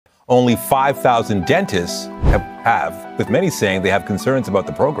only 5,000 dentists have, with many saying they have concerns about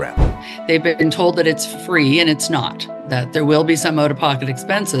the program. They've been told that it's free, and it's not, that there will be some out-of-pocket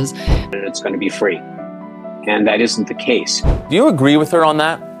expenses. And it's going to be free. And that isn't the case. Do you agree with her on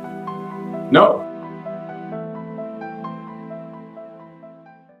that? No.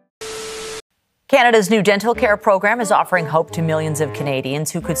 Canada's new dental care program is offering hope to millions of Canadians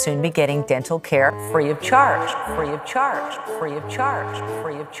who could soon be getting dental care free of charge, free of charge, free of charge,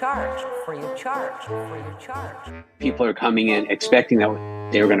 free of charge, free of charge, free of charge. People are coming in expecting that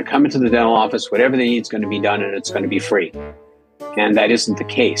they're going to come into the dental office, whatever they need is going to be done, and it's going to be free. And that isn't the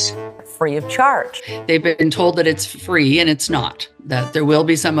case. Free of charge. They've been told that it's free, and it's not, that there will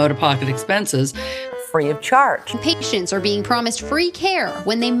be some out-of-pocket expenses. Free of charge. Patients are being promised free care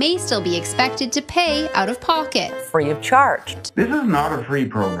when they may still be expected to pay out of pocket. Free of charge. This is not a free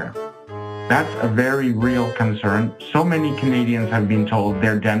program. That's a very real concern. So many Canadians have been told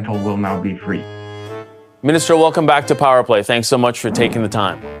their dental will now be free. Minister, welcome back to Power Play. Thanks so much for taking the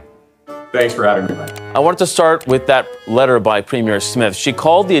time. Thanks for having me. I wanted to start with that letter by Premier Smith. She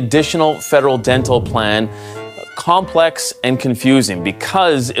called the additional federal dental plan complex and confusing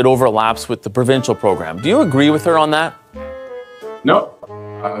because it overlaps with the provincial program. Do you agree with her on that? No.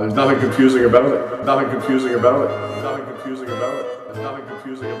 There's nothing confusing about it. Nothing confusing about it. Nothing confusing about it. Nothing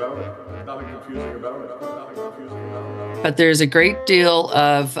confusing about it. Nothing confusing about it. Nothing confusing about it. But there's a great deal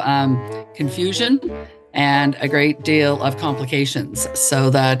of confusion and a great deal of complications, so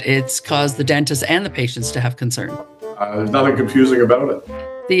that it's caused the dentists and the patients to have concern. There's nothing confusing about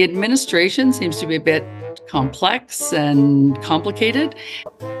it. The administration seems to be a bit complex and complicated.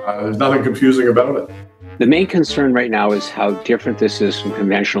 There's nothing confusing about it. The main concern right now is how different this is from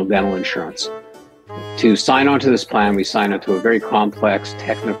conventional dental insurance. To sign on to this plan, we sign on to a very complex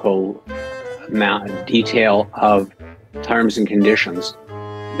technical detail of terms and conditions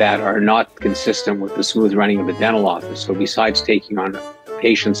that are not consistent with the smooth running of the dental office. So besides taking on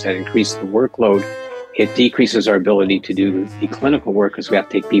patients that increase the workload, it decreases our ability to do the clinical work because we have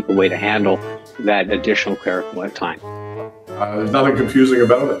to take people away to handle that additional clerical time. There's nothing confusing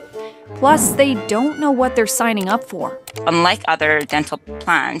about it. Plus, they don't know what they're signing up for. Unlike other dental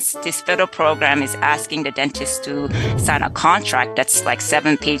plans, this federal program is asking the dentist to sign a contract that's like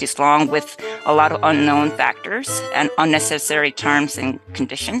 7 pages long with a lot of unknown factors and unnecessary terms and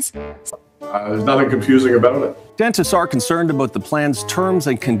conditions. There's nothing confusing about it. Dentists are concerned about the plan's terms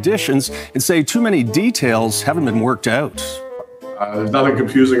and conditions and say too many details haven't been worked out. There's nothing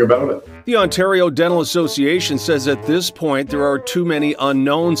confusing about it. The Ontario Dental Association says at this point there are too many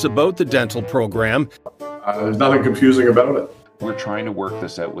unknowns about the dental program. There's nothing confusing about it. We're trying to work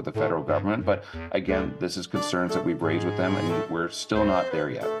this out with the federal government, but again, this is concerns that we've raised with them, and we're still not there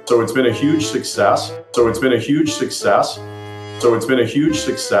yet. So it's been a huge success. So it's been a huge success. So it's been a huge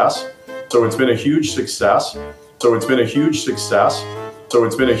success. So it's been a huge success. So it's been a huge success. So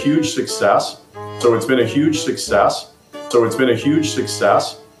it's been a huge success. So it's been a huge success. So it's been a huge success.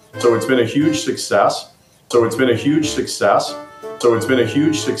 So it's been a huge success. So it's been a huge success. So it's been a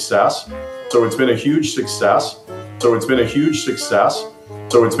huge success. So it's been a huge success. So it's been a huge success.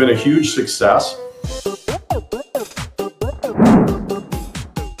 So it's been a huge success.